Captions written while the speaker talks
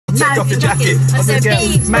take off your jacket. I said,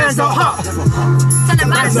 man's not hot. Tell him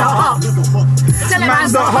man's not hot. Tell him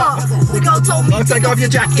man's not hot. The girl told me, take off your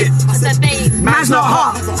jacket. I said, man's not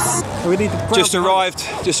hot. Just arrived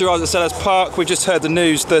at Selhurst Park. We've just heard the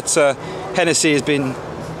news that Hennessy has been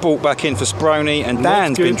brought back in for Sproney, and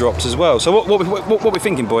Dan's been dropped as well. So what are we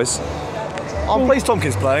thinking, boys? I'm pleased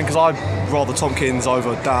Tompkins playing because I'd rather Tompkins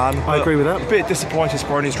over Dan. I agree with that. A bit disappointed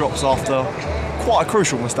Sproney's drops after quite a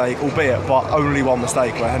crucial mistake, albeit, but only one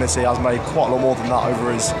mistake, where Hennessy has made quite a lot more than that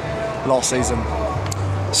over his last season.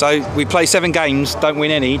 So we play 7 games, don't win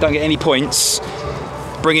any, don't get any points.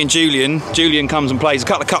 Bring in Julian. Julian comes and plays a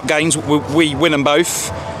couple of cup games. We win them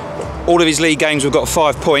both. All of his league games we've got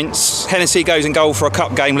 5 points. Hennessy goes in goal for a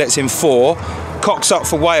cup game, lets him 4. Cox up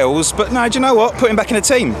for Wales, but no, do you know what? Put him back in the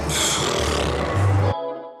team.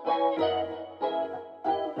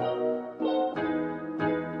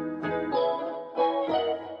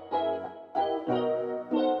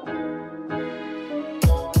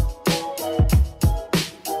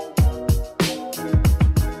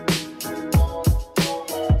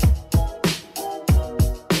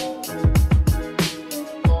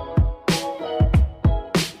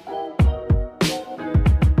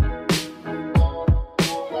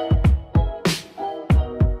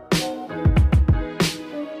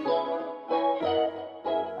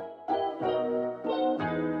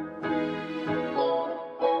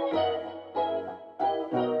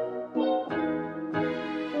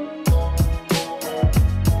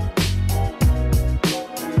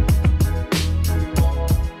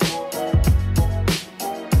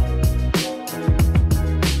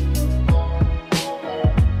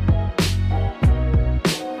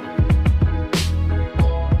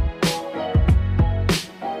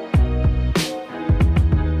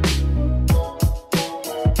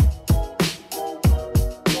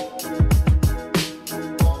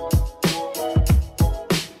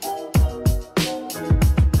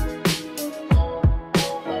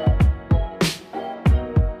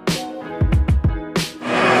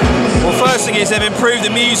 First thing is they've improved the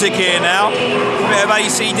music here now. A bit of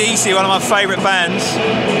AC/DC, one of my favourite bands.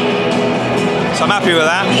 So I'm happy with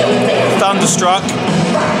that. Thunderstruck.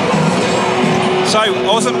 So I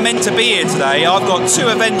wasn't meant to be here today. I've got 2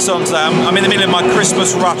 events on today. I'm in the middle of my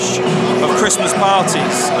Christmas rush of Christmas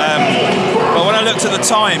parties. But when I looked at the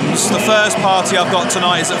times, the first party I've got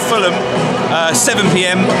tonight is at Fulham, 7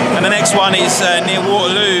 PM, and the next one is near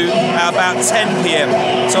Waterloo at about 10 PM.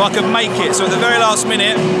 So I could make it. So at the very last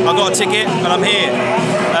minute, I got a ticket and I'm here.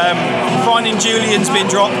 Finding Julian's been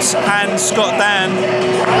dropped and Scott Dan.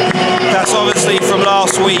 That's obviously from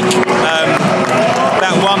last week.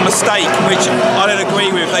 That one mistake, which I don't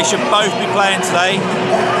agree with. They should both be playing today.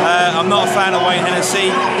 I'm not a fan of Wayne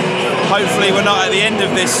Hennessy. Hopefully we're not at the end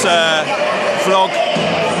of this vlog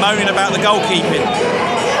moaning about the goalkeeping.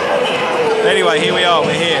 Anyway, here we are,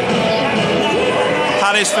 we're here.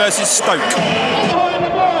 Palace versus Stoke.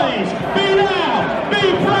 Be loud, be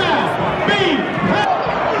proud, be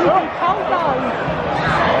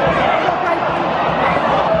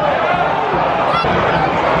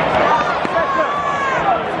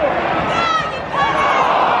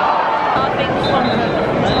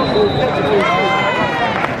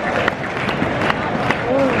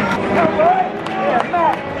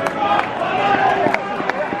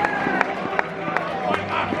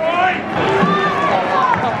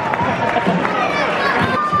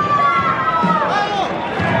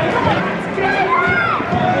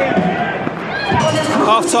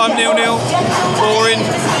Half-time 0-0, boring,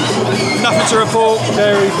 nothing to report.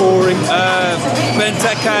 Very boring.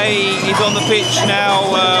 Benteke is on the pitch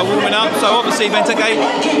now, warming up, so obviously Benteke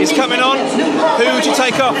is coming on. Who would you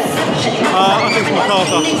take off? I think it's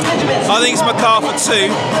MacArthur. I think it's MacArthur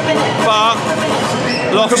too, but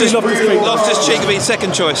Loftus-Cheek would be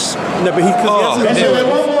second choice. No, but he could.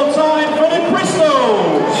 one more time for the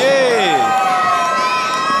Bristol. Yeah.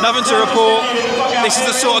 Nothing to report. This is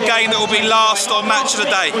the sort of game that will be last on Match of the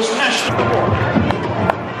Day.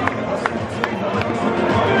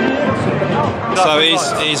 So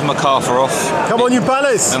he's MacArthur off. Come on, you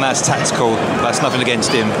Palace! And that's tactical. That's nothing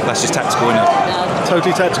against him. That's just tactical, isn't it?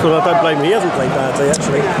 Totally tactical. I don't blame him. He hasn't played badly,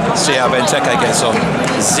 actually. See how Benteke gets on.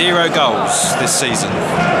 0 goals this season.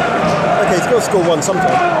 Okay, he's got to score 1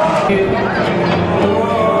 sometime.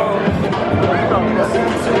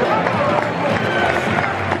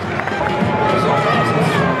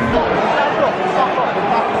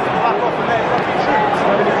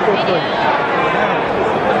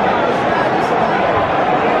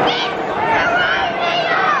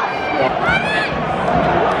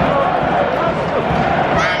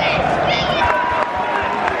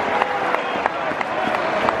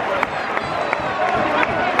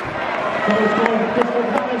 Crystal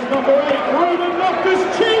Palace number 8, Ruben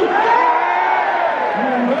Loftus-Cheek.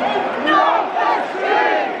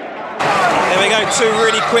 There we go, 2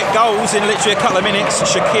 really quick goals in literally a couple of minutes.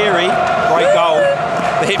 Shaqiri, great goal.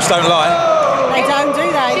 The hips don't lie. They don't, do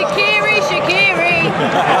they? Shaqiri, Shaqiri.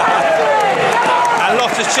 And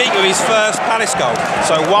Loftus-Cheek with his first Palace goal.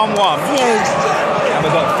 So 1-1. Huge. And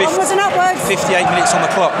we've got 58 minutes on the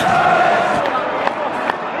clock.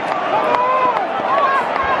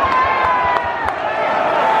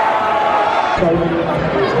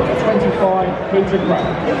 25, Peter Grant.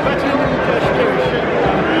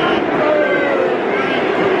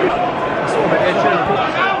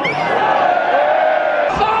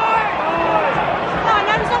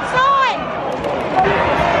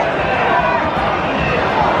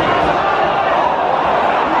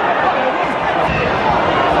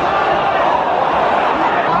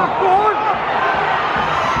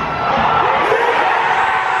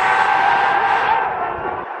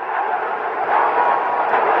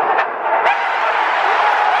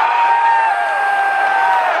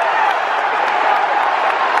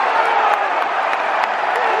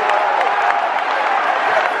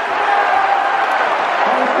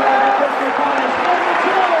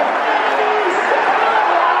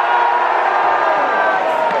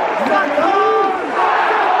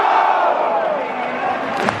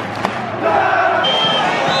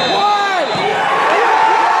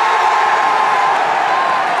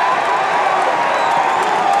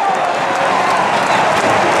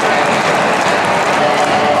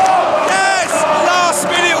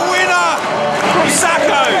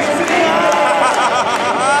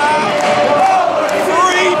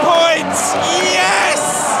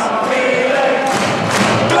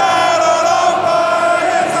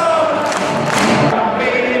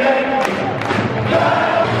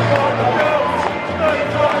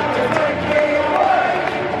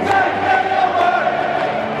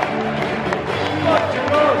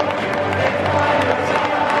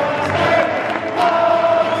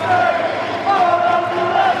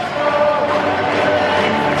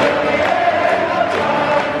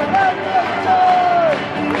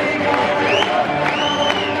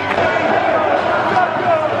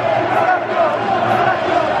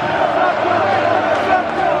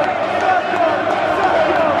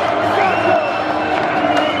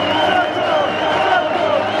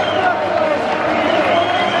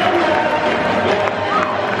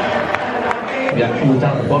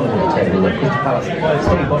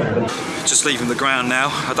 Just leaving the ground now.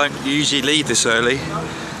 I don't usually leave this early,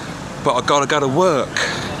 but I gotta go to work.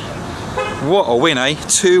 What a win, eh?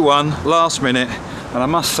 2-1 last minute, and I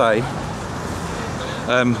must say,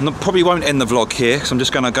 probably won't end the vlog here because I'm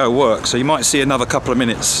just going to go work. So you might see another couple of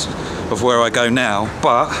minutes of where I go now,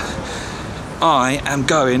 but I am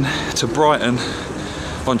going to Brighton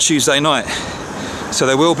on Tuesday night, so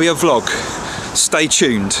there will be a vlog. Stay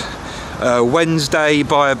tuned. Wednesday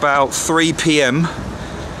by about 3 PM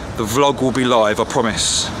the vlog will be live, I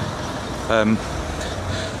promise.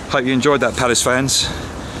 Hope you enjoyed that, Palace fans.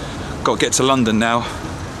 Got to get to London now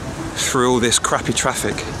through all this crappy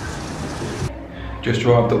traffic. Just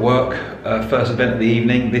arrived at work, first event of the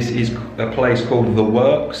evening. This is a place called The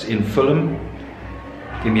Works in Fulham.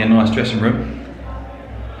 Give me a nice dressing room.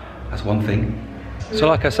 That's one thing. So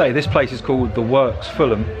like I say, this place is called The Works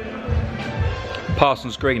Fulham.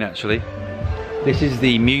 Parsons Green, actually. This is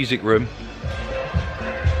the music room.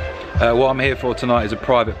 What I'm here for tonight is a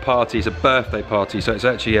private party. It's a birthday party, so it's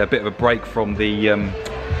actually a bit of a break from the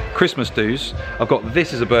Christmas dues. I've got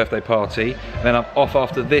this as a birthday party, then I'm off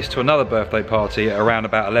after this to another birthday party at around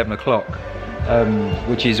about 11 o'clock,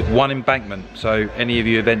 which is One Embankment. So any of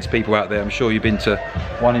you events people out there, I'm sure you've been to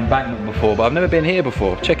One Embankment before, but I've never been here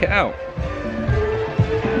before. Check it out.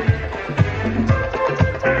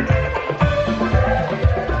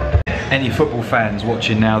 Any football fans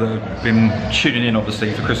watching now that have been tuning in,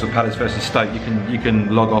 obviously, for Crystal Palace versus Stoke, you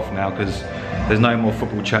can log off now because there's no more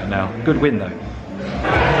football chat now. Good win though.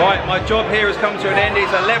 Right, my job here has come to an end.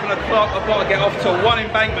 It's 11 o'clock. I've got to get off to One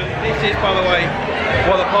Embankment. This is, by the way,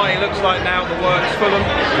 what the party looks like now. The Works Fulham.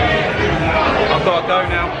 I've got to go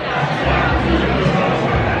now.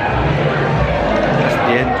 That's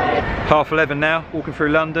the end. 11:30 now. Walking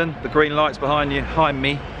through London. The green lights behind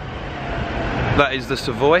me. That is the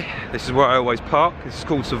Savoy. This is where I always park. This is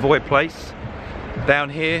called Savoy Place. Down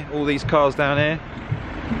here, all these cars down here,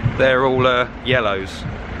 they're all yellows.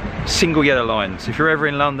 Single yellow lines. If you're ever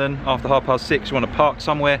in London after 6:30, you want to park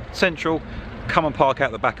somewhere central, come and park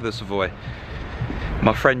out the back of the Savoy.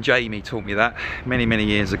 My friend Jamie taught me that many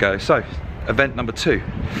years ago. So, event number 2.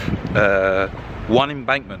 One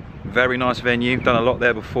Embankment. Very nice venue, done a lot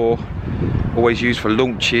there before. always used for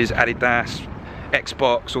launches, Adidas,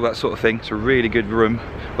 Xbox, all that sort of thing. It's a really good room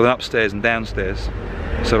with an upstairs and downstairs.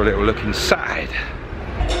 Let's have a little look inside.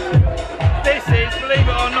 This is, believe it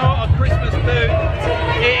or not, a Christmas boot.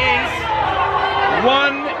 It is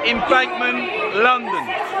One Embankment, London.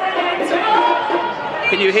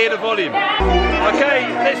 Can you hear the volume? Okay,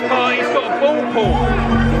 this party's got a ball pool.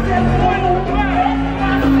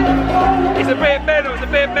 It's a bit mental, it's a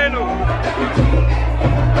bit mental.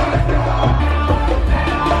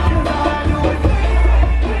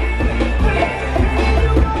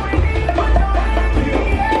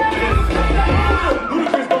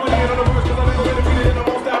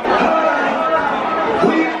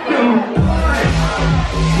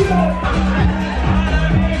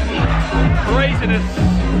 Craziness.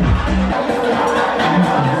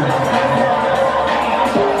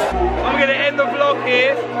 I'm going to end the vlog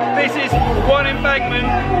here. This is One Embankment,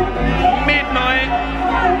 midnight.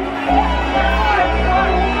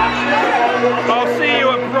 I'll see you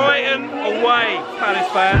at Brighton away, Palace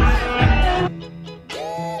fans.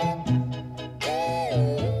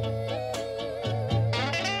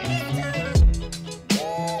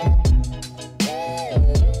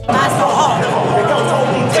 Man's not hot.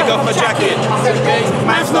 Take off my jacket.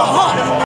 Man's not hot.